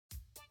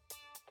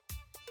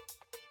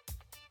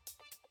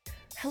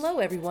Hello,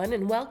 everyone,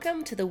 and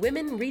welcome to the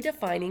Women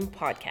Redefining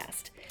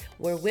podcast,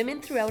 where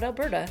women throughout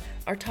Alberta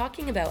are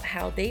talking about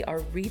how they are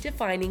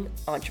redefining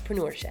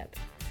entrepreneurship.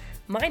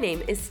 My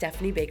name is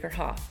Stephanie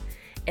Baker-Hoff,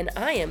 and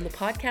I am the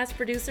podcast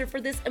producer for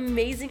this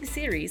amazing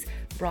series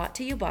brought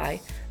to you by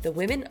the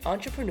Women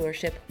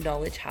Entrepreneurship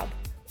Knowledge Hub,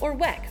 or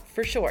WEC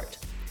for short.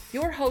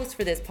 Your hosts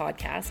for this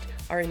podcast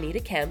are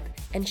Anita Kemp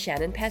and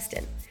Shannon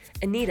Peston.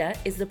 Anita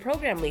is the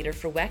program leader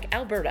for WEC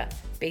Alberta,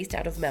 based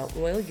out of Mount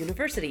Royal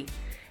University,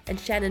 and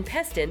Shannon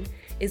Peston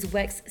is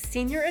WEC's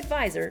Senior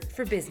Advisor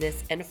for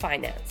Business and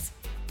Finance.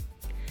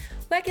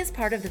 WEC is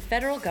part of the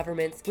federal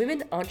government's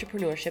Women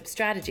Entrepreneurship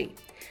Strategy,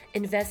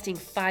 investing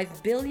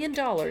 $5 billion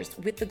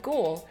with the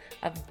goal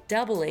of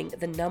doubling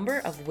the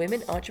number of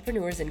women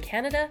entrepreneurs in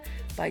Canada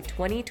by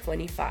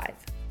 2025.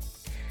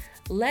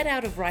 Led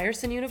out of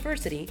Ryerson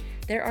University,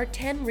 there are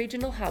 10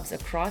 regional hubs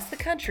across the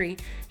country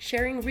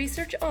sharing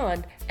research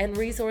on and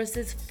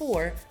resources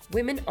for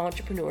women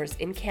entrepreneurs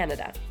in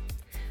Canada.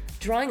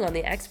 Drawing on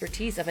the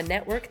expertise of a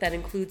network that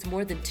includes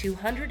more than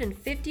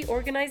 250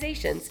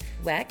 organizations,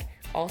 WEC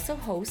also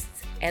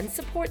hosts and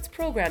supports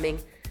programming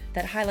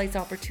that highlights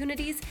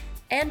opportunities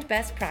and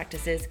best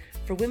practices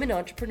for women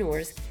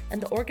entrepreneurs and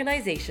the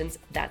organizations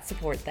that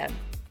support them.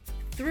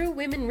 Through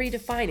Women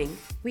Redefining,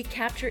 we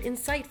capture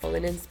insightful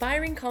and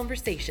inspiring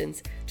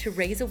conversations to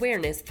raise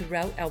awareness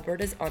throughout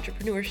Alberta's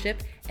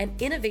entrepreneurship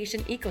and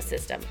innovation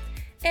ecosystem,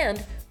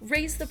 and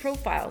raise the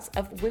profiles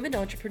of women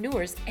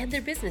entrepreneurs and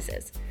their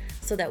businesses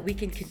so that we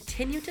can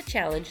continue to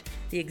challenge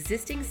the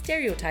existing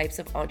stereotypes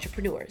of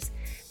entrepreneurs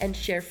and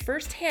share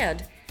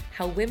firsthand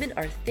how women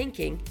are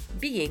thinking,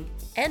 being,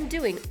 and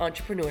doing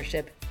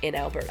entrepreneurship in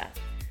Alberta.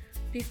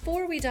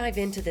 Before we dive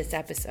into this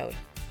episode,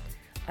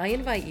 I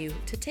invite you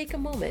to take a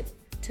moment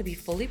to be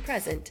fully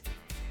present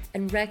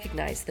and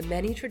recognize the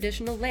many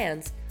traditional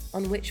lands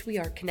on which we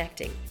are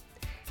connecting,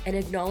 and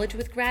acknowledge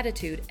with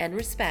gratitude and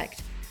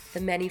respect the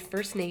many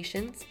First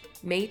Nations,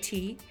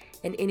 Métis,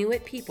 and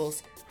Inuit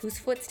peoples whose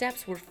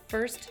footsteps were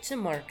first to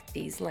mark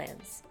these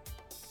lands.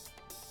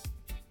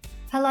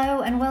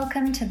 Hello and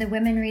welcome to the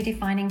Women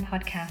Redefining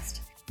podcast.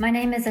 My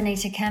name is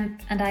Anita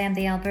Kemp and I am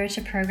the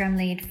Alberta Program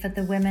Lead for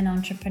the Women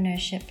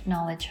Entrepreneurship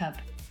Knowledge Hub.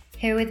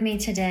 Here with me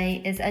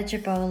today is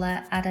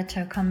Ejibola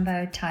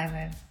Adetokunbo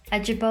Taiwo.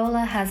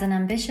 Ejibola has an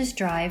ambitious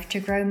drive to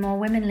grow more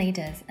women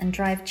leaders and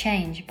drive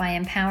change by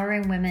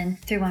empowering women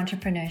through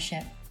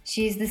entrepreneurship.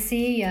 She is the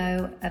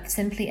CEO of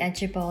Simply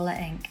Ejibola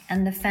Inc.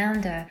 and the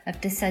founder of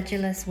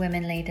Decedulous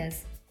Women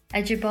Leaders.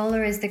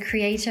 Ejibola is the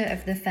creator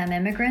of the Femme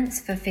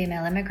Immigrants for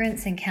female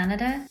immigrants in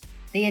Canada,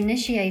 the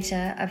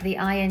initiator of the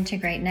I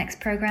Integrate Next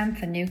program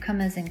for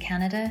newcomers in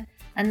Canada,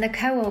 and the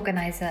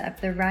co-organizer of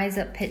the Rise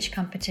Up Pitch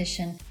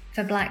competition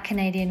for Black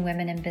Canadian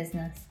women in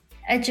business.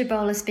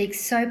 Ejibola speaks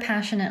so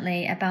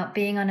passionately about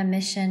being on a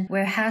mission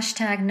where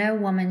 #No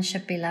Woman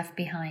Should Be Left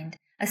Behind,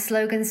 a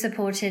slogan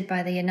supported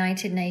by the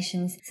United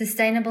Nations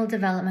Sustainable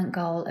Development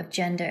Goal of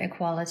gender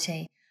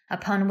equality,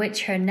 upon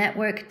which her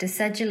network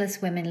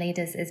Decedulous Women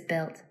Leaders is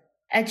built.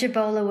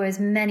 Ejibola wears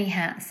many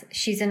hats.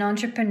 She's an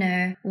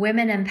entrepreneur,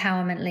 women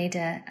empowerment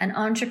leader, an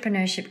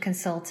entrepreneurship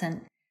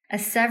consultant, a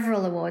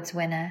several awards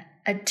winner,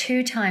 a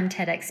 2-time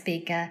TEDx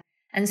speaker,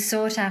 and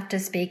sought-after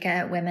speaker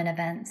at women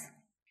events.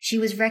 She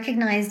was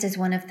recognized as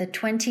one of the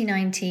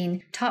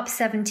 2019 top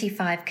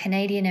 75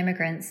 Canadian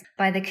immigrants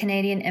by the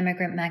Canadian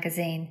Immigrant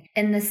magazine.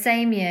 In the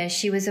same year,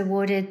 she was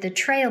awarded the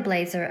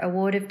Trailblazer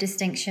Award of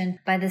Distinction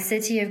by the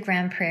City of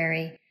Grande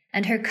Prairie,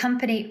 and her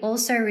company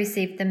also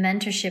received the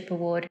Mentorship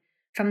Award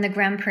from the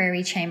Grande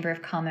Prairie Chamber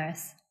of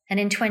Commerce.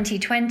 And in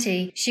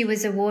 2020, she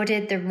was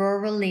awarded the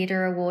Rural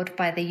Leader Award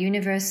by the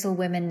Universal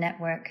Women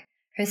Network.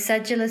 Her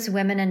Sedulous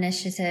Women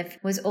initiative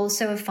was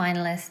also a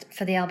finalist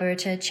for the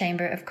Alberta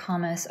Chamber of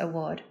Commerce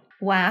Award.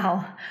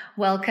 Wow.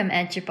 Welcome,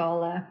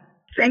 Ejibola.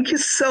 Thank you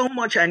so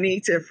much,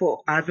 Anita,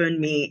 for having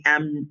me.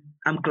 I'm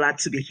glad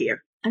to be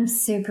here. I'm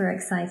super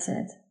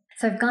excited.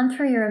 So I've gone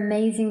through your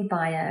amazing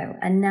bio,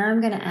 and now I'm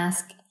going to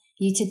ask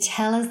you to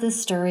tell us the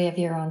story of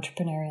your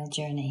entrepreneurial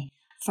journey,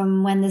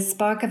 from when the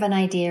spark of an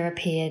idea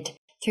appeared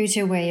through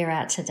to where you're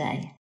at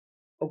today.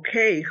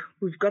 Okay,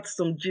 we've got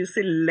some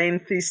juicy,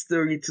 lengthy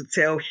story to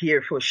tell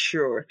here for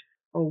sure.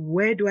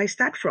 Where do I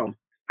start from?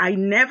 I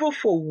never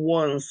for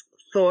once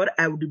thought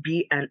I would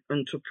be an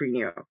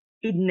entrepreneur.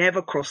 It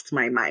never crossed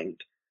my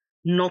mind.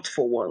 Not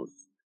for once.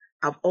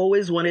 I've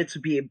always wanted to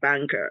be a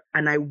banker,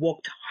 and I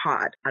worked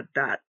hard at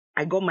that.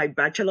 I got my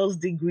bachelor's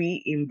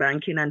degree in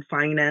banking and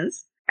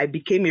finance. I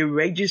became a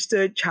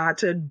registered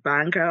chartered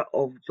banker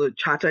of the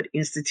Chartered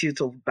Institute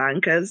of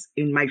Bankers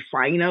in my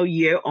final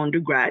year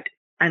undergrad.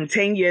 And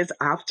 10 years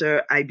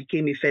after, I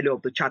became a fellow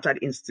of the Chartered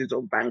Institute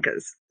of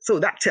Bankers. So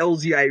that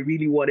tells you I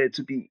really wanted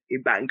to be a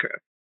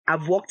banker.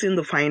 I've worked in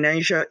the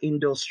financial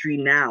industry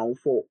now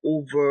for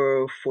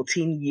over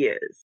 14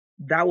 years.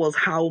 That was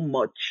how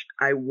much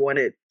I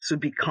wanted to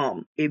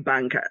become a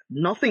banker.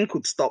 Nothing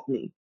could stop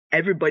me.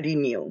 Everybody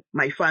knew.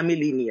 My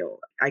family knew.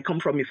 I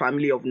come from a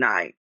family of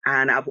 9,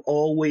 and I've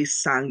always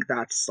sang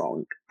that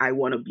song. I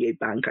want to be a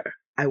banker.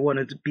 I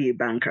wanted to be a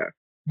banker.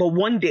 But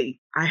one day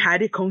I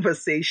had a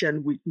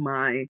conversation with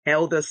my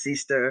elder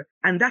sister,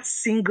 and that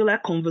singular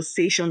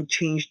conversation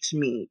changed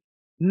me,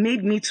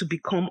 made me to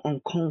become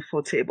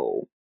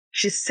uncomfortable.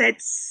 She said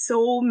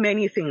so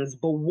many things,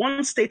 but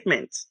one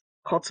statement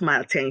caught my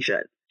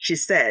attention. She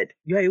said,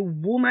 "You're a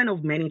woman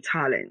of many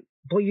talents,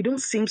 but you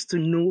don't seem to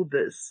know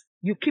this.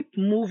 You keep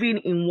moving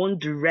in one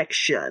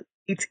direction.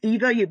 It's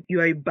either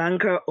you're a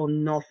banker or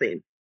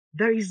nothing.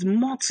 There is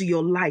more to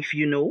your life,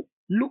 you know.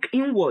 Look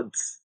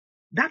inwards."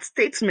 That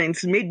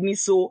statement made me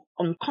so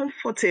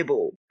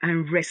uncomfortable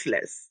and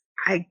restless.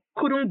 I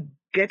couldn't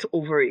get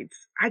over it.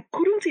 I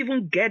couldn't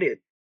even get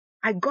it.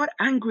 I got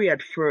angry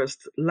at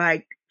first,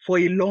 like for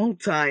a long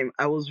time,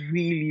 I was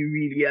really,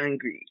 really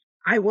angry.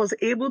 I was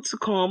able to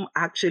come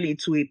actually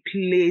to a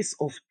place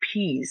of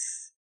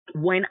peace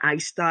when I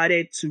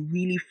started to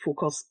really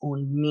focus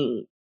on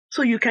me.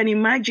 So you can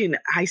imagine,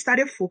 I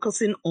started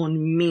focusing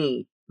on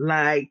me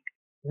like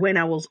when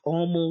I was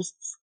almost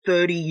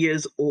 30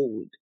 years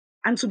old.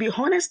 And to be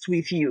honest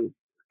with you,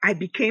 I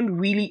became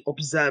really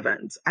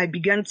observant. I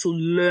began to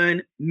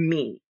learn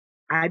me.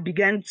 I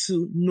began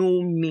to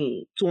know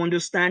me, to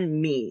understand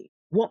me,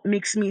 what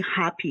makes me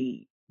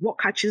happy, what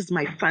catches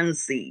my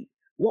fancy,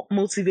 what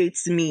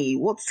motivates me,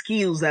 what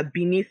skills are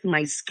beneath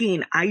my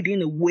skin,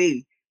 hiding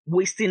away,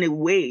 wasting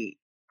away.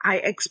 I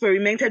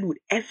experimented with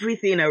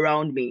everything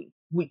around me,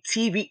 with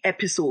TV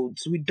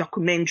episodes, with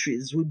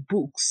documentaries, with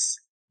books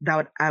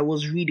that I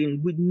was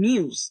reading, with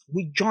news,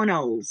 with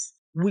journals,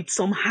 with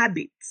some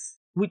habits,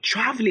 with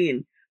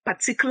traveling,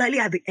 particularly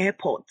at the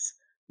airport.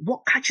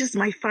 What catches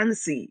my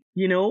fancy,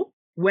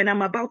 when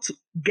I'm about to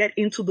get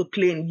into the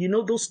plane,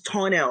 those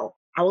tunnel,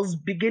 I was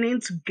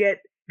beginning to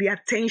get the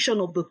attention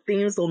of the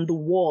things on the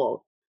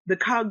wall. The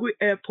Calgary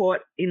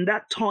airport, in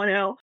that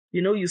tunnel,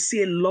 you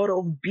see a lot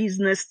of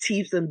business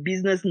tips and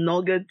business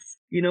nuggets.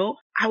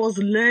 I was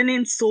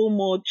learning so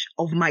much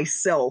of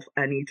myself,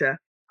 Anita.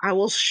 I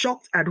was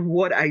shocked at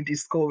what I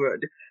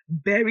discovered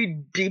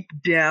buried deep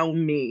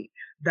down me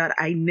that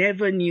I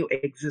never knew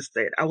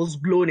existed. I was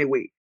blown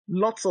away.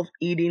 Lots of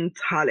hidden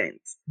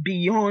talents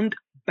beyond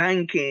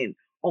banking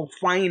or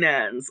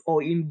finance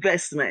or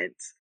investment.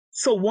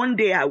 So one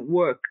day at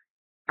work,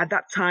 at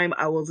that time,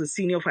 I was a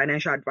senior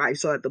financial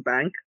advisor at the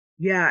bank.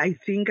 Yeah, I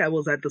think I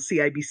was at the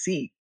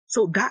CIBC.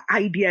 So that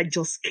idea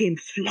just came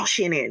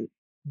flushing in.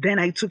 Then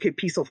I took a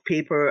piece of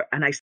paper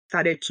and I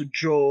started to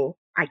draw.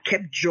 I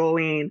kept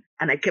drawing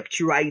and I kept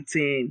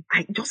writing.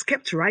 I just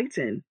kept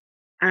writing.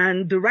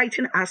 And the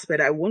writing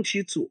aspect, I want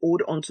you to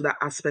hold on to that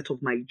aspect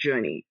of my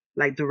journey,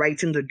 like the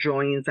writing, the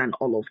drawings, and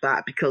all of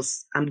that,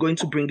 because I'm going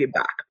to bring it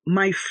back.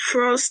 My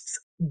first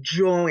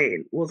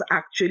drawing was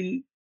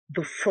actually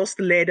the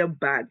first leather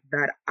bag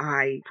that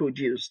I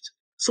produced.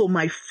 So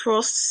my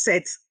first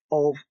set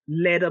of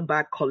leather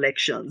bag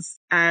collections.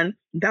 And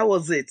that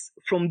was it.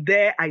 From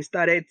there, I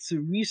started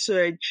to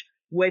research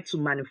where to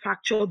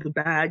manufacture the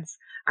bags.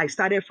 I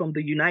started from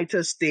the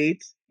United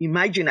States.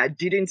 Imagine, I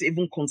didn't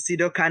even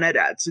consider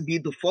Canada to be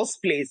the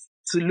first place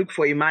to look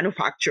for a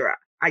manufacturer.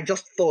 I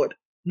just thought,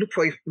 look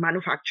for a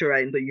manufacturer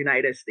in the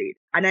United States.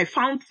 And I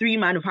found 3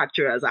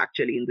 manufacturers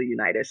actually in the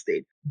United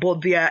States,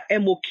 but their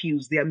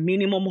MOQs, their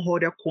minimum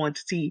order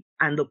quantity,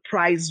 and the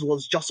price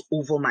was just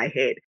over my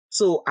head.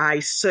 So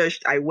I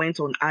searched, I went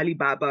on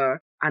Alibaba,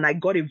 and I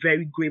got a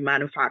very great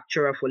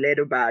manufacturer for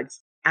leather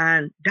bags.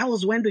 And that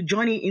was when the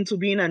journey into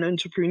being an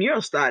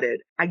entrepreneur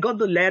started. I got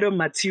the leather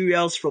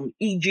materials from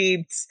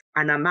Egypt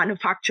and I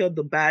manufactured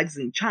the bags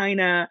in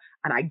China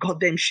and I got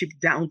them shipped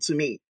down to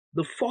me.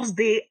 The first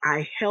day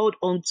I held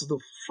on to the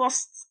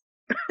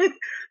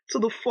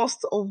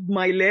first of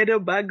my leather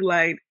bag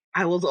line,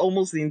 I was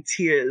almost in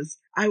tears.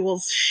 I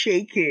was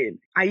shaking.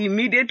 I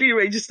immediately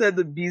registered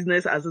the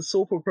business as a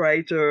sole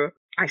proprietor.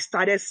 I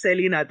started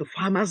selling at the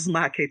farmer's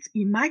market.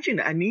 Imagine,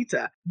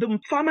 Anita, the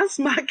farmer's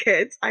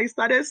market, I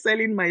started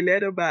selling my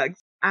leather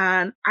bags.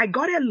 And I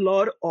got a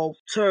lot of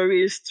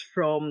tourists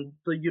from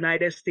the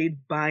United States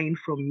buying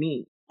from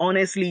me.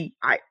 Honestly,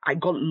 I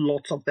got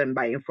lots of them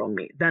buying from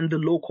me than the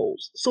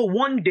locals. So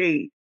one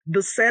day,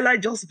 the seller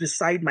just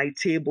beside my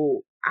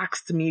table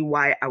asked me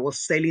why I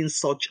was selling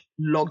such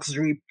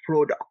luxury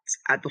products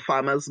at the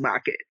farmer's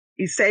market.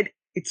 He said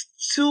it's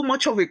too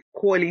much of a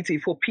quality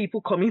for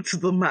people coming to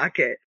the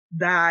market,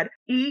 that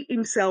he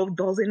himself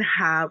doesn't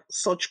have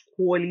such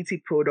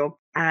quality product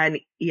and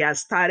he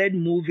has started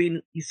moving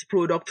his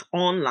product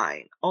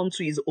online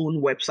onto his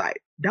own website.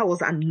 That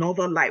was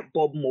another light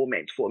bulb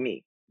moment for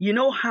me. You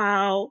know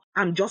how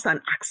I'm just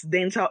an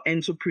accidental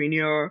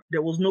entrepreneur.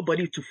 There was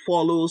nobody to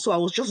follow. So I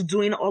was just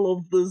doing all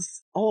of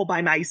this all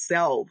by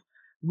myself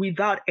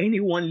without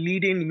anyone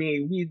leading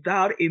me,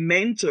 without a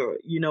mentor,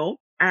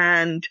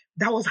 And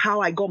that was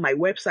how I got my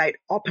website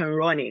up and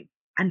running.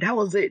 And that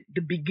was it,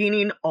 the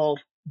beginning of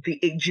the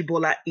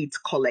Ejibola Eat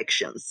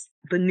collections,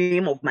 the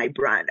name of my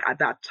brand at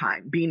that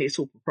time, being a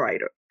sole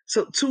proprietor.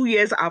 So 2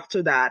 years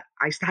after that,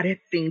 I started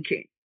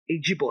thinking,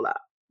 Ejibola,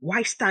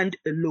 why stand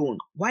alone?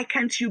 Why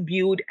can't you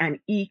build an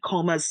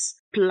e-commerce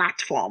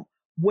platform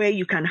where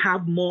you can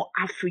have more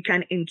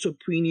African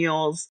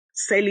entrepreneurs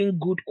selling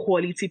good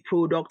quality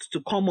products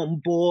to come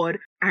on board,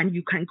 and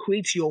you can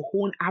create your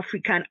own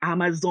African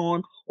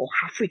Amazon or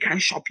African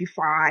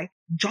Shopify.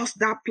 Just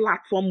that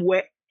platform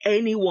where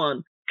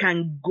anyone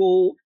can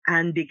go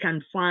and they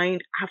can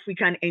find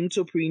African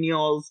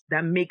entrepreneurs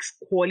that makes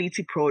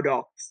quality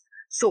products.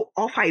 So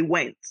off I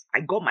went.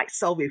 I got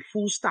myself a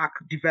full stack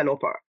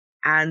developer,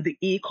 and the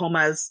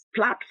e-commerce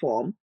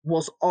platform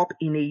was up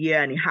in a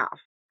year and a half.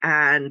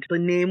 And the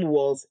name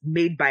was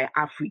Made by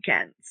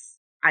Africans.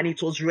 And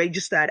it was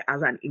registered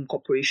as an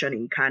incorporation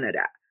in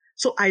Canada.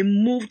 So I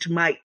moved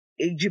my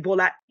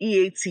Ejibola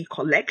EAT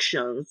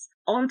collections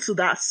onto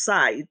that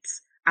site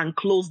and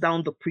closed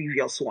down the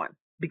previous one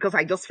because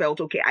I just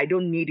felt, okay, I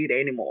don't need it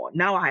anymore.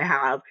 Now I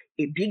have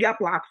a bigger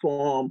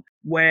platform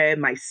where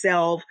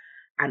myself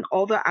and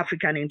other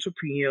African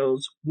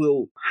entrepreneurs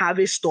will have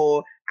a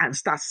store and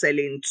start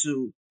selling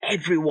to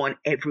everyone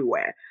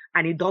everywhere.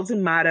 And it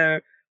doesn't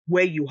matter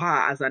where you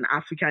are as an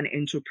African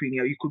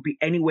entrepreneur. You could be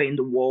anywhere in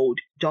the world,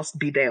 just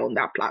be there on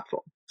that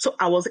platform. So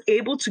I was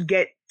able to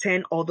get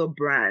 10 other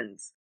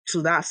brands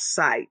to that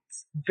site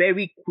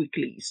very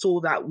quickly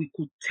so that we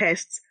could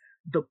test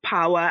the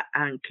power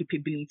and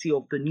capability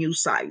of the new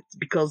site,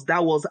 because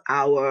that was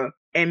our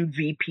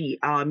MVP,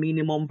 our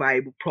minimum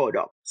viable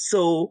product.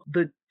 So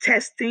the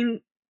testing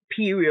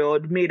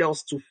period made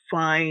us to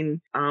find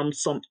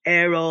some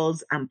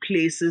errors and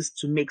places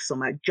to make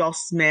some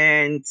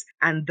adjustments.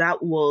 And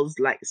that was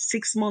like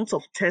 6 months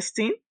of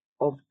testing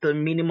of the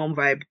minimum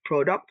viable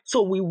product.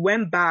 So we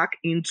went back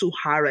into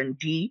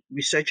R&D,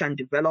 research and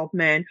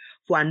development,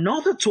 for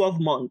another 12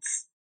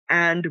 months.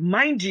 And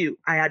mind you,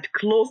 I had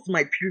closed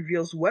my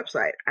previous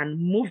website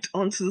and moved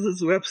onto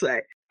this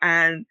website.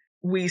 And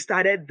we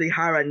started the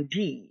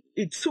R&D.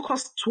 It took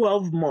us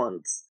 12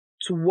 months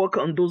to work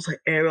on those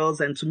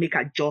errors and to make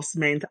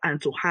adjustments and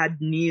to add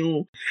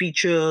new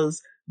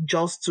features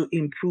just to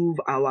improve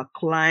our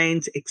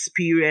client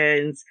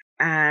experience.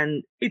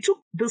 And it took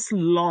this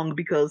long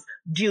because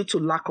due to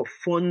lack of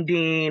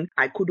funding,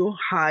 I couldn't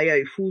hire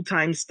a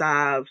full-time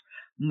staff.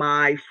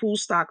 My full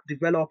stack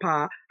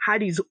developer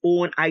had his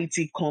own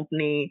IT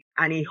company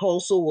and he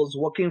also was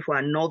working for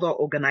another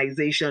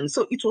organization.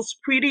 So it was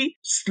pretty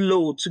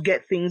slow to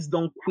get things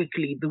done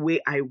quickly the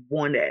way I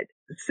wanted.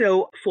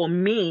 So for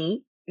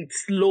me, it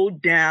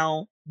slowed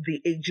down the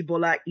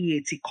Ejibola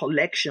EAT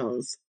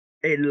collections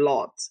a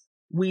lot.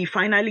 We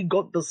finally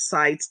got the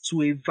site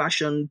to a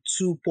version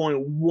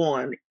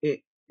 2.1.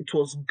 It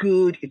was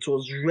good. It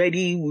was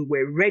ready. We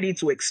were ready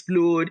to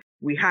explode.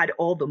 We had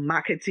all the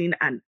marketing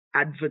and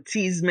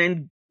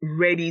advertisement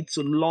ready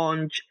to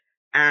launch,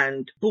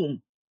 and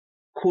boom,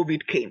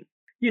 COVID came.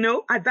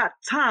 At that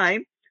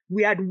time,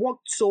 we had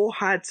worked so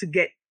hard to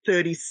get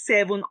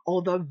 37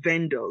 other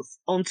vendors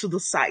onto the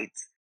site.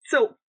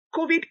 So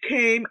COVID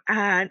came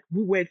and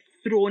we were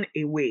thrown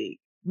away.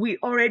 We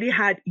already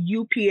had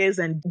UPS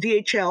and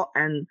DHL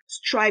and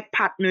Stripe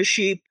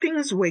partnership.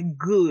 Things were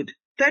good.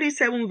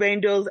 37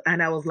 vendors,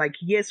 and I was like,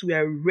 yes, we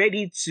are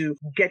ready to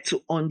get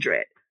to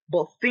 100.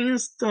 But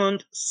things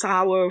turned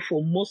sour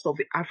for most of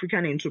the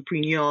African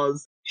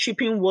entrepreneurs.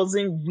 Shipping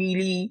wasn't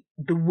really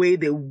the way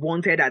they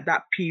wanted at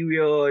that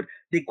period.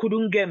 They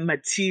couldn't get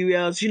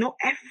materials.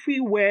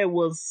 Everywhere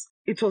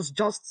it was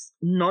just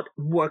not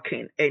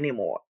working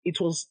anymore.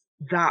 It was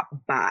that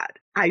bad.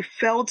 I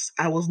felt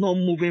I was not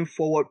moving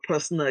forward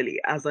personally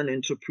as an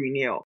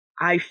entrepreneur.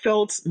 I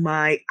felt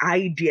my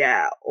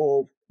idea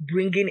of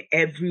bringing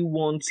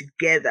everyone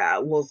together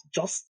was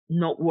just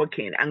not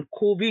working, and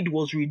COVID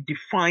was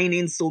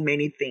redefining so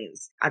many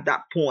things at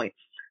that point.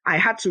 I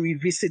had to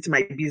revisit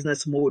my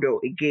business model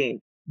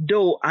again.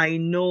 Though I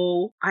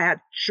know I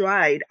had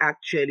tried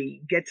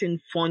actually getting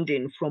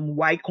funding from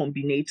Y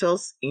Combinator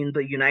in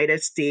the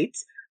United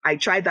States. I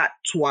tried that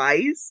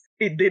twice.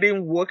 It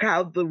didn't work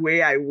out the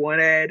way I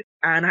wanted.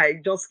 And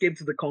I just came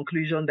to the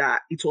conclusion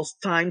that it was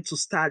time to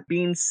start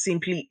being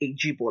simply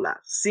Ejibola,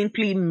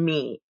 simply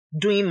me,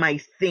 doing my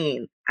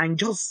thing and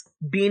just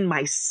being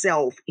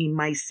myself in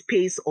my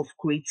space of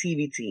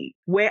creativity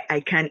where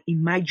I can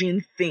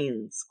imagine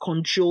things,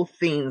 control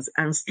things,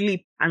 and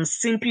sleep and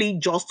simply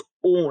just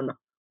own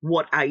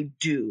what I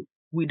do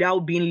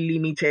without being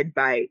limited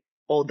by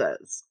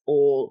others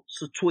or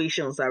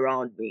situations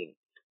around me.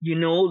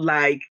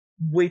 Like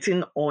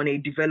waiting on a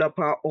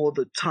developer all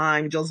the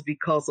time just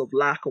because of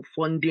lack of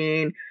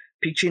funding,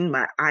 pitching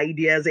my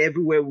ideas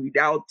everywhere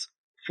without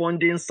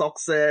funding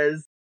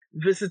success,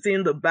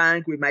 visiting the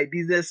bank with my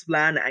business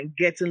plan and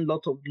getting a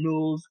lot of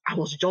no's. I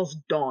was just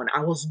done.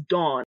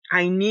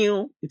 I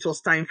knew it was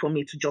time for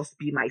me to just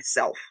be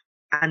myself.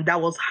 And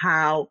that was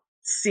how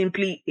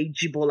Simply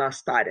Ejibola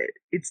started.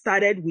 It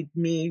started with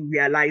me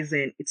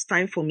realizing it's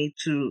time for me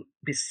to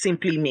be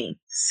simply me,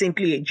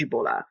 Simply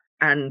Ejibola.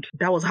 And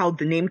that was how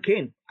the name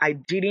came. I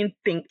didn't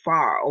think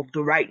far of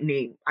the right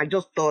name. I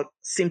just thought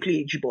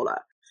Simply Ejibola.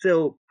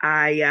 So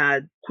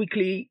I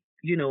quickly,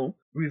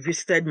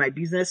 revisited my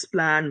business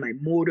plan, my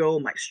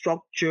model, my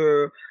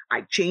structure.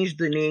 I changed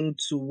the name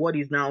to what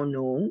is now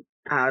known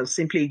as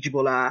Simply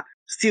Ejibola.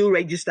 still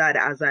registered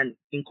as an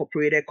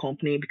incorporated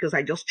company because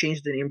I just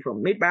changed the name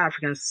from Made by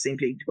Africans to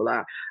Simply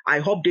Ejiola.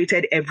 I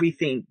updated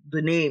everything,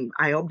 the name.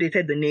 I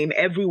updated the name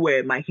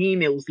everywhere, my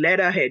emails,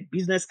 letterhead,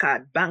 business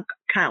card, bank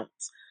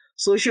accounts,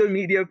 social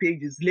media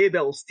pages,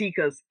 labels,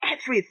 stickers,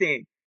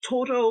 everything.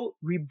 Total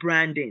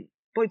rebranding.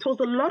 But it was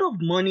a lot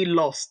of money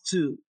lost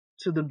too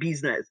to the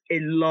business, a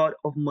lot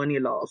of money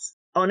lost.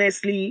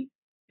 Honestly,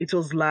 it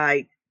was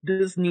like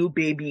this new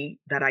baby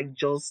that I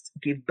just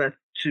gave birth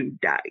to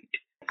died.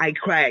 I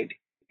cried.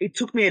 It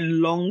took me a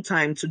long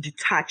time to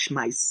detach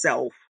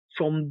myself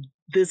from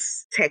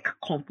this tech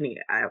company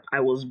I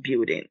was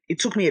building. It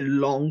took me a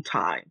long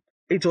time.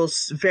 It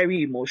was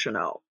very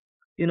emotional.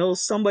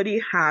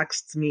 Somebody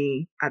asked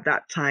me at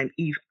that time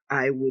if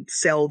I would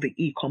sell the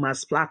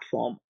e-commerce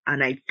platform.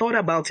 And I thought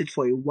about it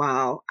for a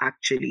while,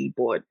 actually,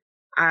 but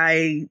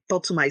I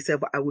thought to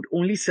myself, I would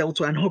only sell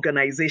to an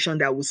organization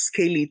that would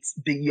scale it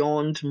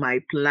beyond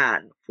my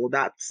plan for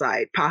that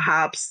side.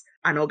 Perhaps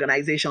an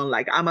organization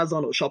like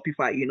Amazon or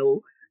Shopify,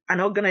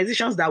 and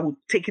organizations that would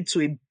take it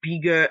to a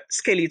bigger,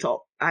 scale it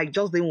up. I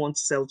just didn't want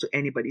to sell to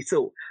anybody.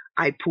 So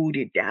I pulled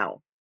it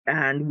down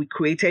and we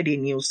created a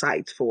new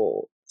site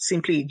for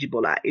Simply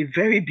Ejiola, a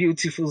very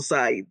beautiful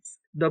site,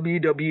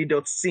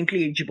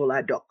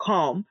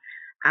 www.simplyejibola.com.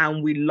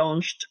 And we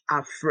launched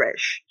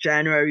afresh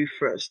January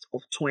 1st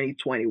of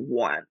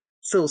 2021.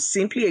 So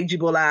Simply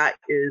Ejiola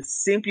is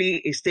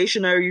simply a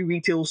stationary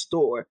retail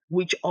store,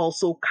 which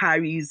also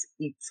carries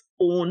its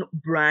own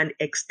brand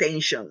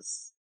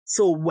extensions.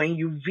 So when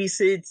you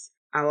visit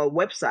our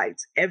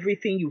website,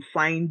 everything you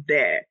find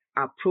there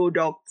are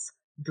products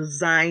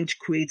designed,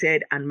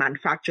 created, and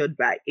manufactured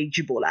by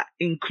Ejiola,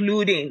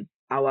 including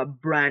our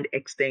brand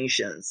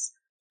extensions.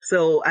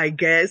 So I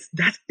guess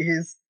that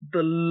is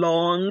the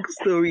long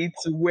story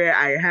to where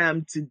I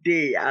am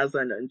today as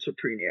an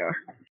entrepreneur.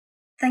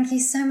 Thank you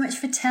so much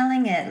for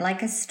telling it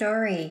like a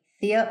story,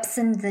 the ups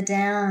and the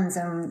downs.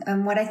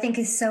 And what I think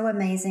is so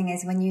amazing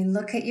is when you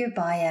look at your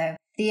bio,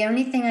 the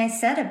only thing I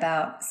said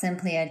about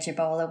Simply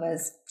Ejiola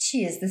was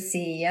she is the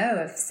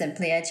CEO of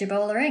Simply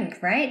Ejiola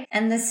Inc., right?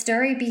 And the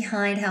story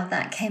behind how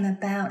that came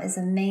about is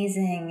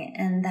amazing,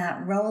 and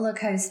that roller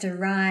coaster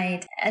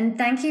ride. And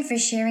thank you for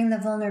sharing the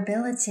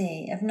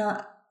vulnerability of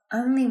not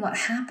only what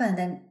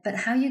happened, but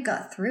how you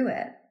got through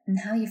it and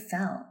how you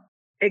felt.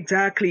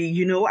 Exactly.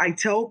 I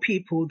tell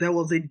people there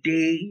was a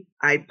day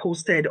I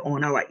posted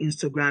on our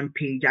Instagram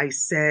page. I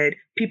said,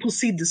 people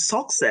see the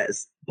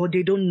success, but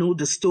they don't know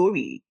the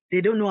story. They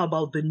don't know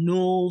about the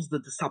no's, the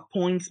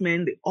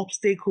disappointment, the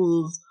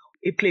obstacles,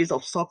 a place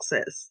of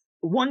success.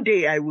 One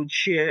day I would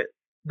share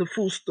the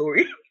full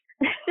story.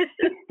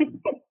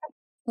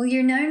 Well,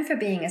 you're known for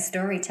being a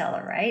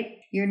storyteller, right?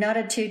 You're not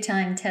a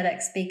 2-time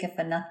TEDx speaker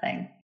for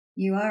nothing.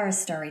 You are a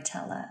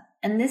storyteller.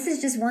 And this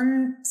is just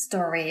one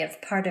story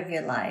of part of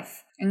your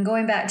life. And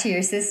going back to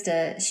your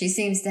sister, she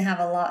seems to have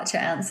a lot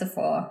to answer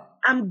for.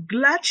 I'm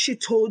glad she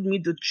told me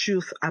the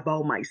truth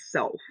about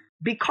myself.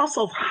 Because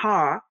of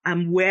her,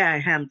 I'm where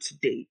I am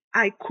today.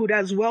 I could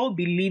as well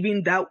be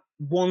living that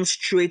one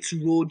straight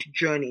road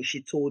journey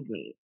she told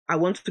me. I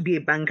want to be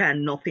a banker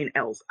and nothing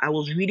else. I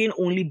was reading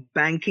only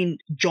banking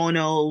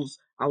journals.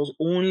 I was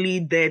only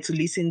there to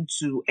listen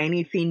to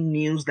anything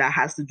news that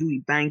has to do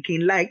with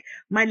banking. Like,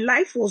 my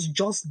life was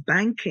just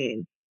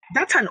banking.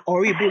 That's an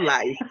horrible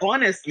life,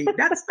 honestly.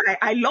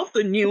 I love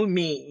the new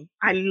me.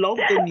 I love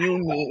the new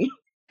me.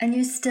 And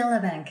you're still a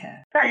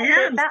banker. I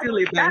am still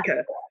a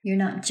banker. You're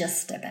not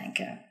just a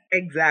banker.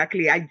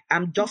 Exactly.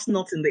 I'm just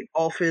not in the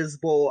office,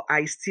 but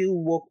I still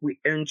work with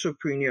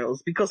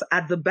entrepreneurs because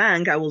at the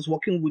bank, I was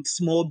working with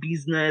small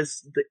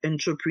business, the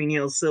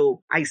entrepreneurs.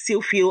 So I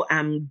still feel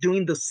I'm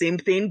doing the same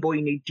thing, but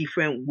in a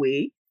different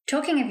way.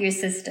 Talking of your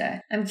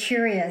sister, I'm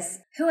curious,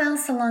 who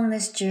else along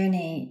this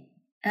journey?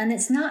 And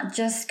it's not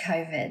just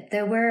COVID.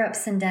 There were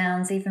ups and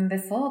downs even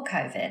before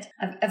COVID.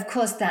 Of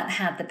course, that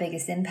had the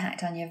biggest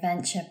impact on your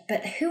venture,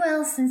 but who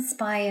else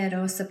inspired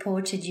or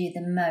supported you the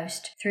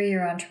most through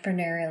your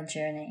entrepreneurial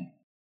journey?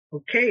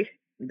 Okay,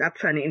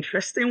 that's an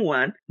interesting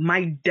one.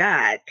 My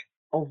dad,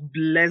 of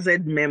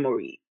blessed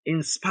memory,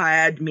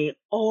 inspired me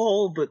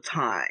all the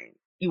time.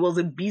 He was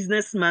a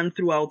businessman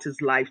throughout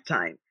his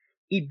lifetime.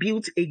 He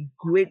built a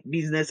great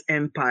business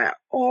empire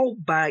all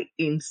by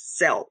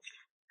himself.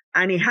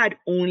 And he had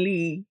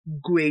only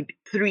grade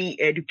 3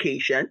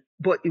 education,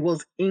 but he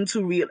was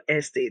into real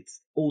estate,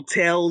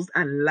 hotels,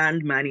 and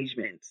land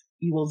management.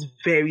 He was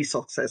very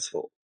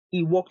successful.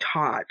 He worked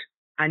hard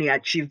and he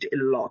achieved a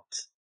lot.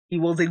 He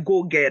was a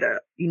go-getter.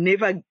 He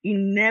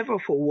never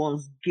for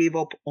once gave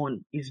up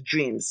on his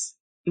dreams.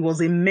 He was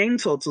a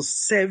mentor to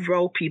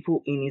several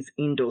people in his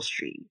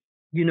industry.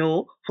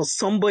 For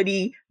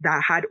somebody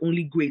that had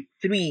only grade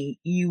 3,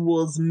 he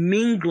was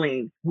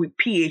mingling with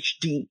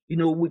PhD,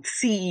 with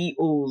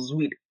CEOs,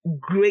 with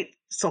great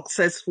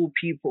successful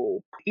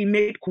people. He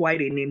made quite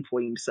a name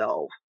for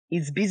himself.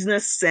 His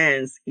business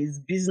sense, his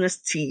business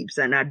tips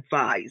and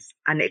advice,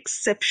 and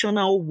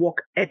exceptional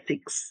work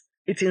ethics,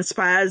 it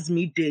inspires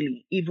me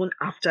daily, even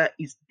after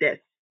his death.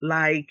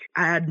 Like,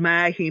 I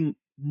admire him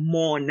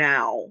more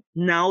now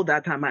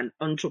that I'm an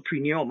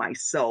entrepreneur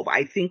myself.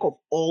 I think of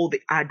all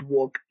the hard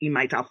work he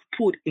might have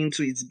put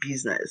into his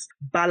business,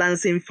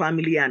 balancing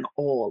family and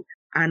all.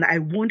 And I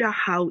wonder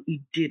how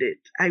he did it.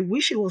 I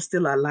wish he was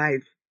still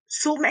alive.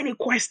 So many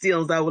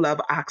questions I would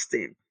have asked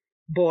him.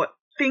 But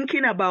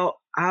thinking about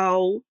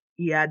how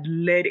he had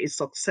led a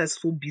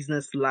successful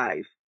business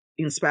life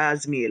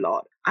inspires me a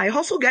lot. I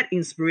also get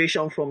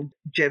inspiration from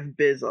Jeff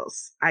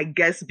Bezos. I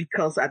guess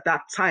because at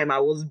that time I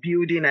was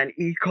building an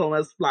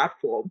e-commerce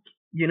platform.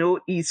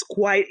 He's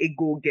quite a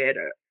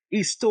go-getter.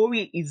 His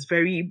story is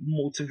very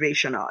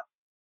motivational,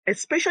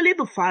 especially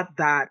the fact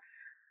that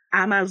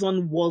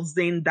Amazon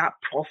wasn't that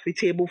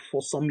profitable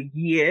for some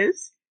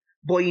years,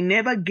 but he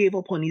never gave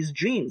up on his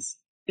dreams.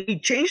 He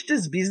changed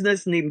his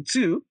business name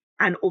too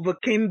and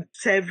overcame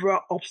several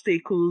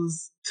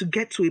obstacles to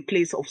get to a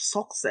place of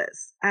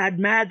success. I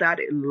admire that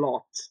a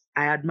lot.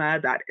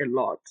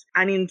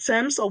 And in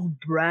terms of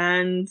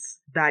brands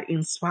that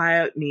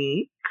inspired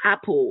me,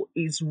 Apple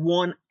is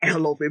one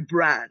hell of a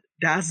brand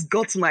that's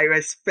got my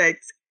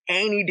respect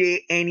any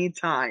day,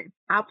 anytime.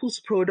 Apple's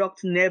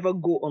products never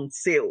go on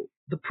sale.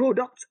 The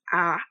products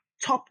are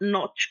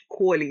top-notch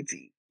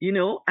quality,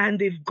 and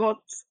they've got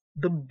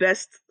the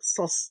best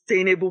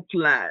sustainable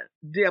plan.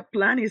 Their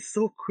plan is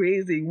so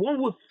crazy. One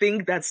would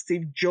think that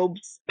Steve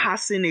Jobs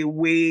passing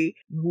away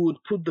would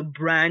put the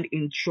brand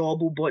in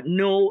trouble, but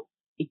no,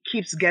 it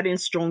keeps getting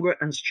stronger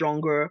and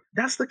stronger.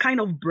 That's the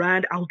kind of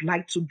brand I would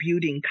like to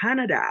build in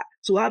Canada,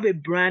 to have a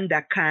brand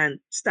that can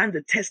stand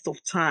the test of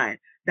time,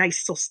 that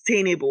is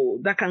sustainable,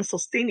 that can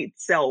sustain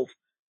itself,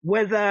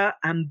 whether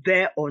I'm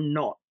there or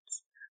not,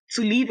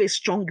 to leave a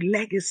strong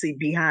legacy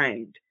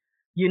behind,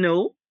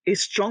 a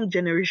strong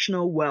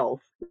generational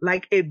wealth,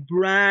 like a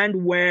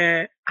brand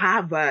where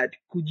Harvard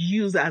could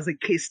use as a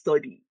case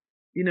study.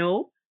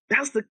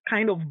 That's the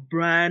kind of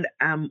brand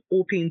I'm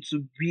hoping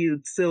to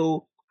build.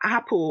 So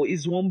Apple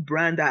is one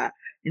brand that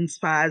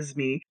inspires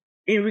me.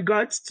 In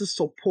regards to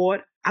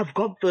support, I've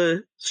got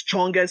the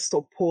strongest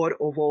support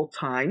of all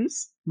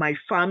times. My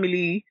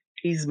family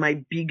is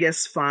my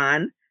biggest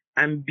fan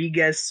and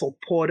biggest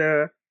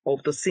supporter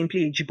of the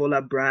Simply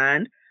Ejibola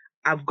brand.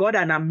 I've got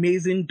an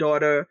amazing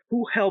daughter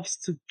who helps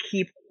to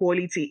keep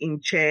quality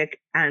in check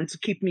and to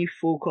keep me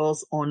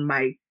focused on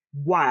my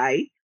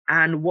why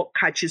and what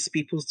catches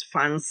people's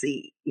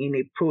fancy in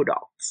a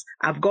product.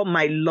 I've got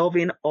my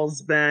loving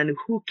husband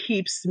who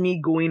keeps me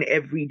going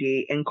every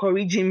day,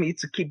 encouraging me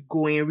to keep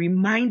going,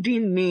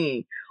 reminding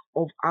me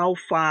of how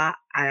far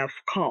I have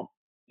come.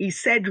 He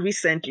said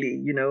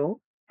recently,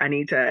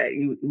 Anita,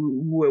 we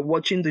were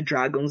watching The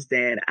Dragon's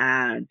Den,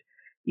 and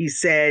he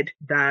said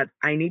that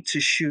I need to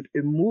shoot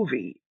a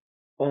movie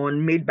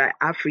on Made by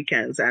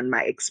Africans and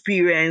my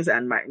experience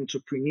and my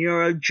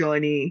entrepreneurial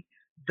journey,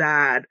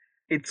 that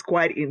it's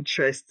quite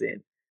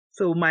interesting.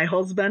 So my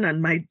husband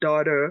and my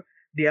daughter,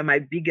 they are my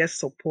biggest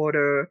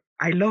supporter.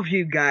 I love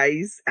you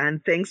guys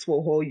and thanks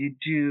for all you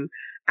do.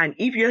 And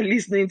if you're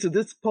listening to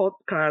this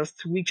podcast,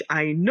 which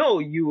I know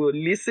you will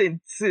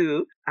listen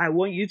to, I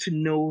want you to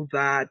know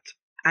that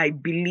I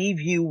believe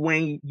you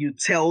when you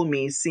tell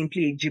me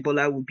Simply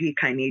Ejibola will be a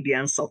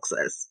Canadian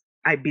success.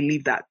 I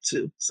believe that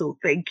too. So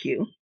thank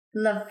you.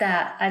 Love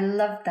that. I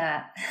love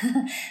that.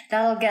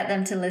 That'll get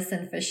them to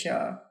listen for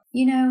sure.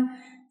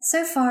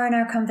 So far in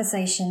our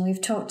conversation,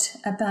 we've talked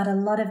about a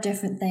lot of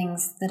different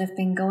things that have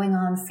been going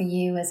on for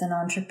you as an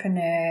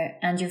entrepreneur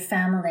and your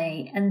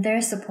family and their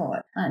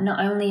support.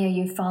 Not only are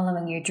you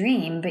following your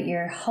dream, but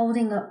you're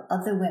holding up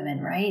other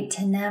women, right,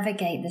 to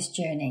navigate this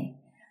journey.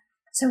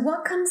 So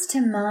what comes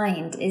to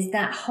mind is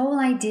that whole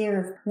idea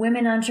of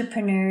women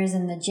entrepreneurs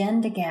and the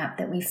gender gap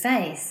that we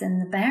face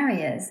and the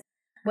barriers,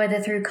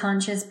 whether through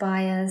conscious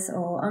bias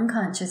or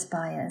unconscious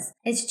bias.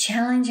 It's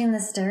challenging the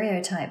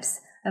stereotypes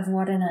of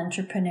what an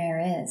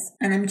entrepreneur is.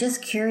 And I'm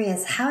just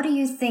curious, how do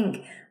you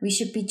think we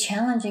should be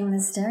challenging the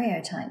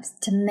stereotypes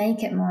to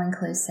make it more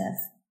inclusive?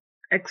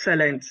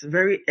 Excellent.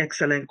 Very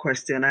excellent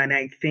question. And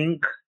I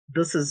think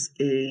this is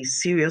a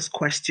serious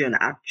question,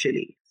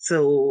 actually.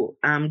 So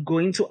I'm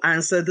going to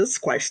answer this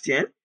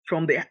question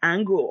from the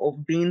angle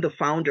of being the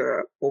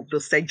founder of the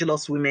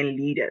Sedulous Women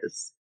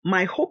Leaders.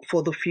 My hope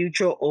for the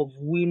future of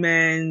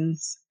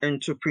women's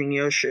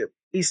entrepreneurship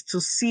is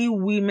to see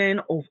women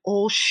of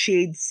all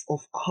shades of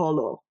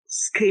color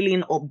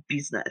scaling up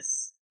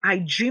business.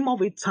 I dream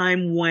of a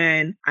time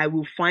when I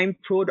will find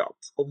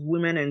products of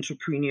women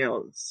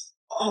entrepreneurs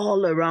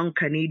all around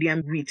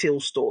Canadian retail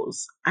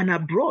stores and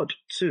abroad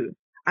too.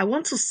 I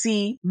want to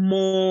see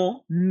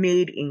more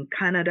made in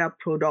Canada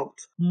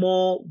products,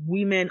 more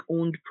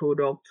women-owned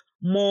products,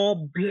 more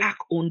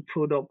Black-owned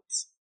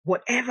products,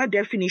 whatever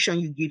definition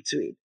you give to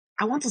it.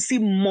 I want to see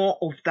more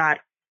of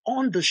that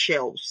on the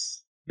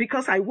shelves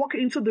because I walk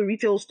into the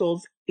retail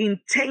stores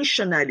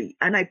intentionally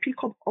and I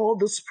pick up all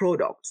those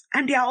products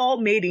and they are all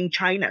made in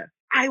China.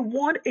 I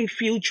want a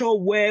future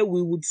where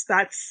we would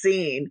start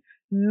saying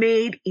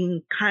made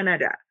in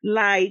Canada.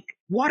 Like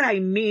what I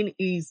mean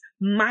is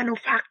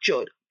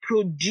manufactured,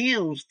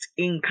 produced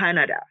in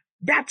Canada.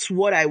 That's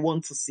what I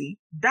want to see.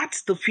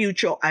 That's the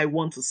future I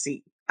want to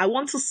see. I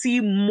want to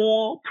see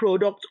more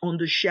product on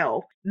the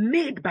shelf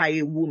made by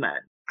a woman.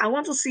 I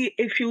want to see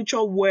a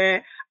future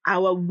where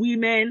our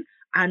women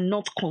are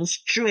not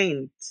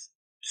constrained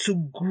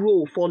to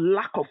grow for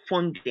lack of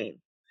funding,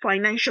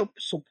 financial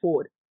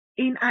support,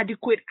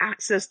 inadequate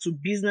access to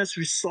business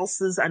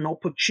resources and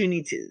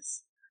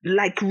opportunities,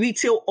 like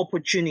retail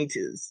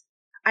opportunities.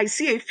 I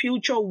see a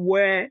future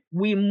where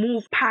we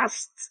move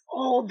past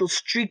all the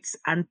strict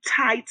and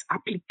tight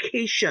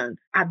application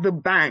at the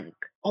bank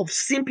of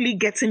simply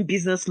getting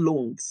business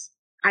loans.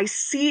 I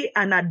see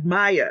and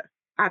admire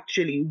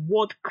actually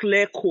what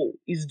Clearco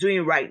is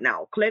doing right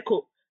now.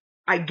 Clearco,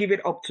 I give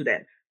it up to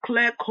them.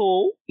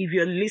 Clearco, if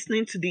you're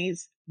listening to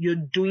this, you're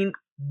doing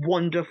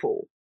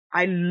wonderful.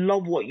 I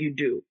love what you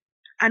do.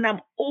 And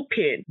I'm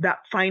hoping that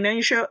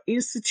financial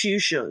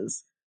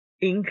institutions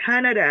in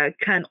Canada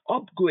can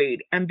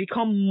upgrade and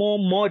become more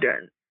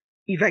modern,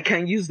 if I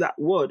can use that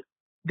word.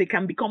 They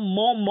can become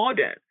more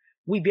modern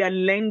with their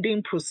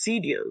lending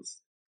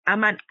procedures.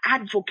 I'm an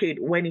advocate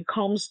when it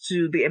comes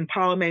to the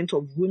empowerment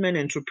of women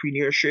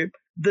entrepreneurship.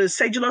 The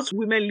Sedulous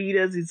Women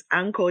Leaders is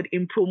anchored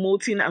in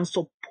promoting and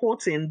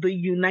supporting the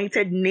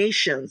United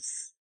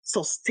Nations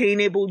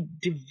Sustainable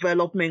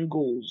Development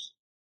Goals,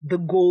 the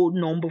goal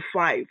number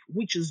 5,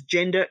 which is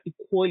gender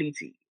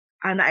equality.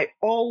 And I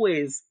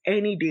always,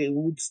 any day,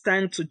 would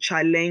stand to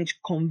challenge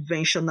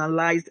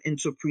conventionalized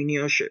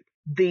entrepreneurship,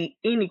 the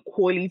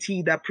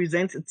inequality that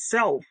presents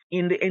itself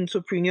in the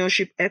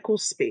entrepreneurship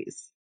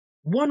ecospace.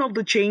 One of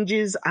the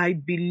changes I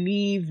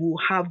believe will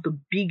have the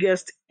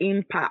biggest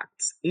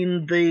impact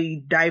in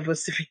the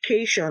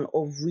diversification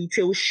of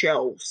retail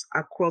shelves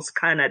across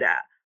Canada,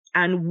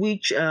 and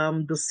which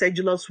the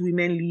Sedulous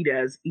Women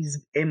Leaders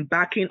is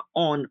embarking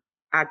on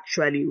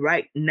actually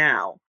right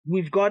now.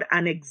 We've got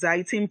an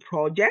exciting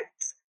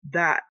project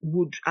that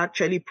would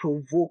actually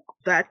provoke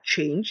that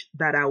change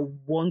that I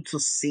want to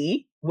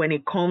see when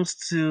it comes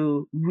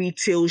to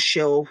retail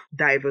shelf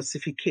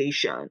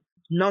diversification.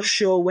 Not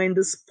sure when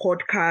this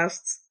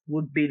podcast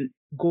would be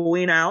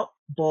going out,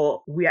 but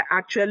we are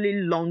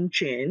actually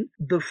launching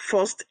the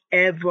first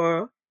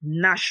ever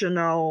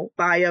National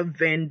Buyer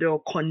Vendor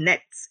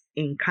Connect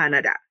in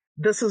Canada.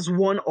 This is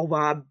one of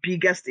our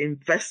biggest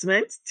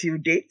investments to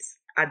date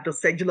at the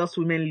Sedulous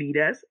Women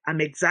Leaders.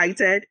 I'm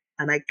excited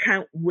and I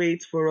can't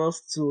wait for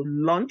us to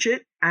launch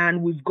it.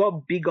 And we've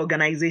got big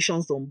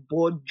organizations on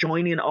board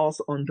joining us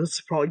on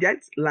this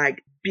project,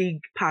 like big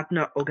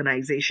partner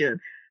organization.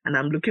 And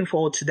I'm looking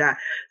forward to that.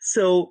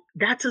 So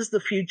that is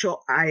the future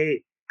I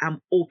am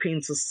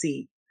hoping to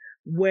see,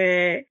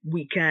 where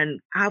we can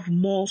have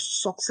more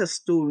success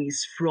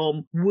stories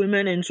from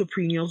women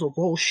entrepreneurs of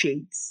all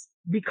shades.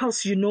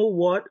 Because you know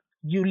what?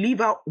 You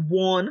leave out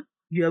one,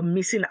 you're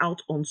missing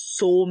out on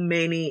so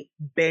many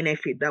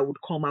benefits that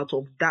would come out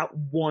of that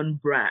one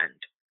brand.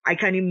 I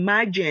can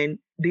imagine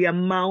the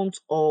amount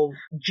of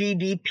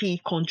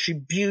GDP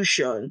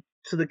contribution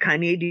to the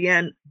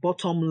Canadian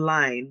bottom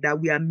line that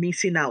we are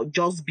missing out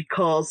just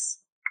because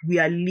we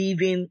are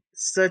leaving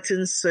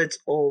certain sets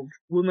of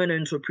women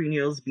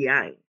entrepreneurs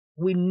behind.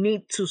 We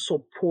need to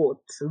support.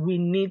 We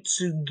need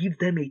to give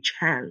them a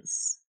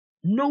chance.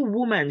 No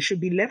woman should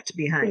be left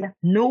behind. Yeah.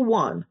 No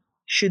one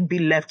should be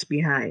left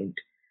behind.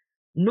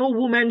 No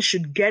woman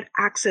should get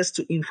access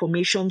to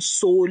information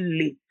so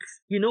late.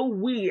 You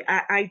know,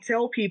 I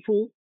tell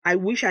people, I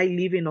wish I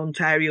live in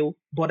Ontario,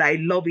 but I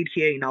love it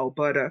here in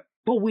Alberta.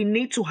 But we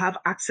need to have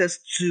access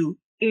to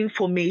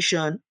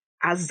information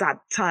as that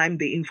time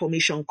the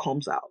information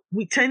comes out.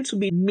 We tend to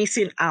be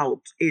missing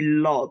out a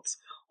lot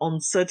on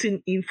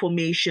certain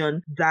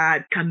information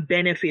that can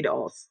benefit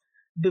us.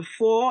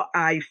 Before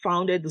I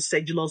founded the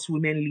Sedulous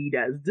Women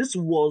Leaders, this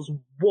was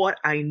what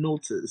I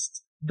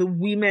noticed. The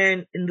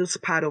women in this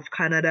part of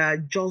Canada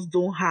just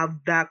don't have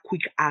that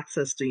quick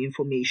access to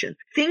information.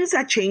 Things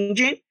are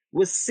changing.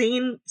 We're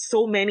seeing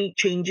so many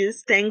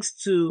changes thanks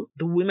to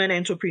the Women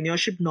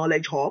Entrepreneurship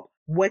Knowledge Hub.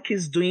 Work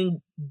is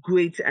doing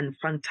great and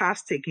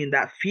fantastic in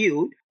that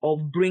field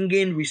of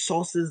bringing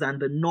resources and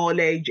the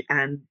knowledge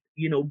and,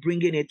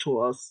 bringing it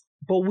to us.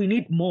 But we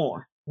need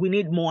more. We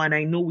need more, and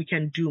I know we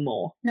can do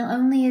more. Not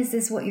only is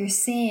this what you're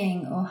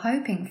seeing or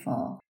hoping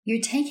for,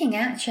 you're taking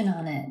action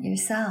on it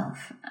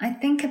yourself. I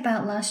think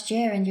about last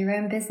year in your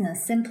own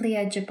business, Simply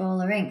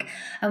Edgebola Inc.,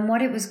 and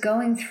what it was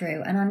going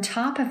through. And on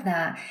top of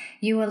that,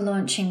 you were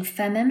launching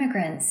Femme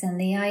Immigrants and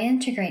the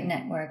iIntegrate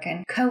Network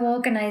and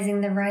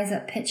co-organizing the Rise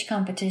Up Pitch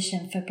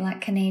competition for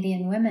Black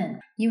Canadian women.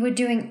 You were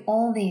doing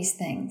all these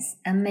things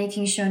and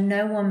making sure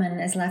no woman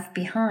is left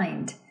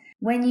behind,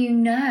 when you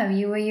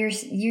were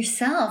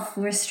yourself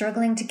were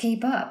struggling to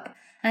keep up.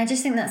 And I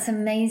just think that's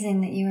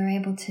amazing that you were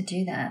able to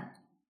do that.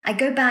 I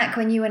go back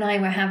when you and I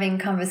were having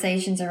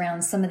conversations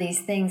around some of these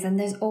things, and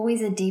there's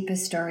always a deeper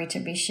story to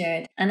be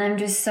shared. And I'm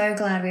just so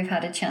glad we've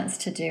had a chance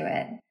to do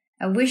it.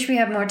 I wish we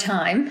had more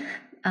time.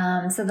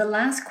 So the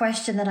last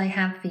question that I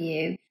have for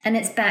you, and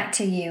it's back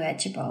to you,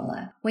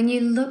 Edgebola. When you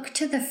look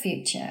to the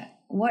future,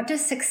 what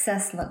does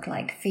success look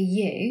like for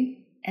you,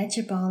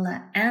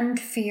 Edgebola, and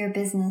for your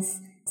business,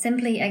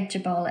 Simply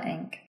Edgebola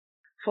Inc.?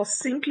 For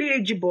Simply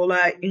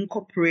Edgebola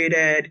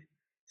Incorporated,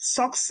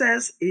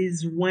 Success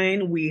is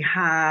when we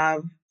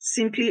have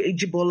Simply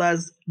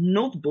Ejibola's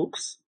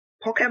notebooks,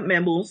 pocket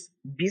memos,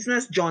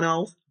 business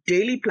journals,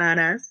 daily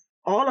planners,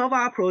 all of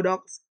our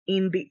products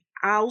in the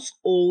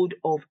household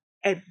of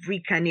every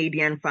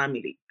Canadian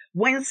family.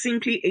 When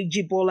Simply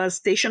Ejibola's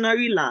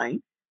stationery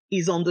line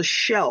is on the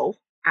shelf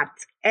at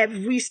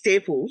every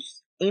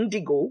Staples,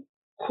 Indigo,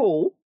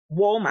 Co,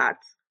 Walmart,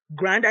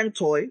 Grand and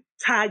Toy,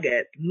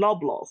 Target,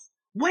 Loblaws,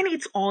 when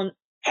it's on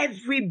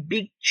every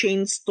big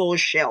chain store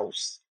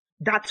shelves,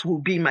 that will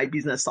be my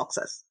business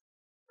success.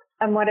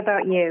 And what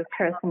about you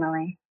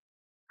personally?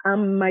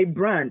 My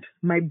brand.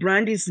 My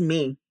brand is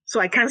me. So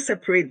I can't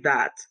separate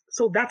that.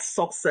 So that's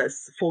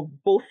success for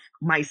both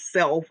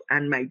myself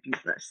and my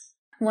business.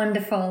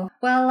 Wonderful.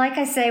 Well, like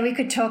I say, we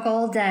could talk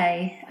all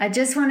day. I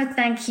just want to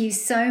thank you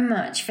so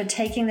much for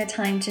taking the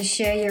time to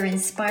share your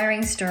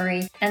inspiring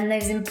story and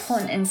those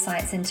important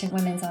insights into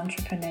women's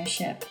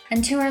entrepreneurship.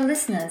 And to our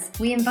listeners,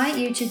 we invite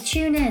you to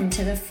tune in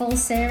to the full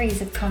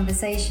series of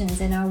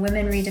conversations in our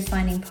Women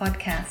Redefining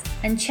podcast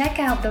and check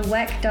out the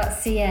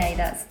wekh.ca,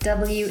 that's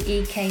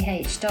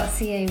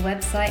WEKH.ca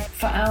website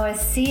for our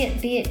See It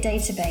Be It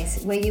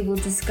database, where you will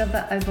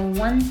discover over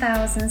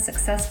 1,000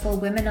 successful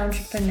women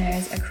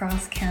entrepreneurs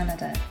across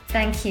Canada.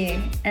 Thank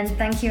you. And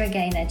thank you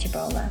again,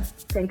 Ejibola.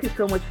 Thank you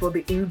so much for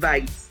the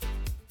invite.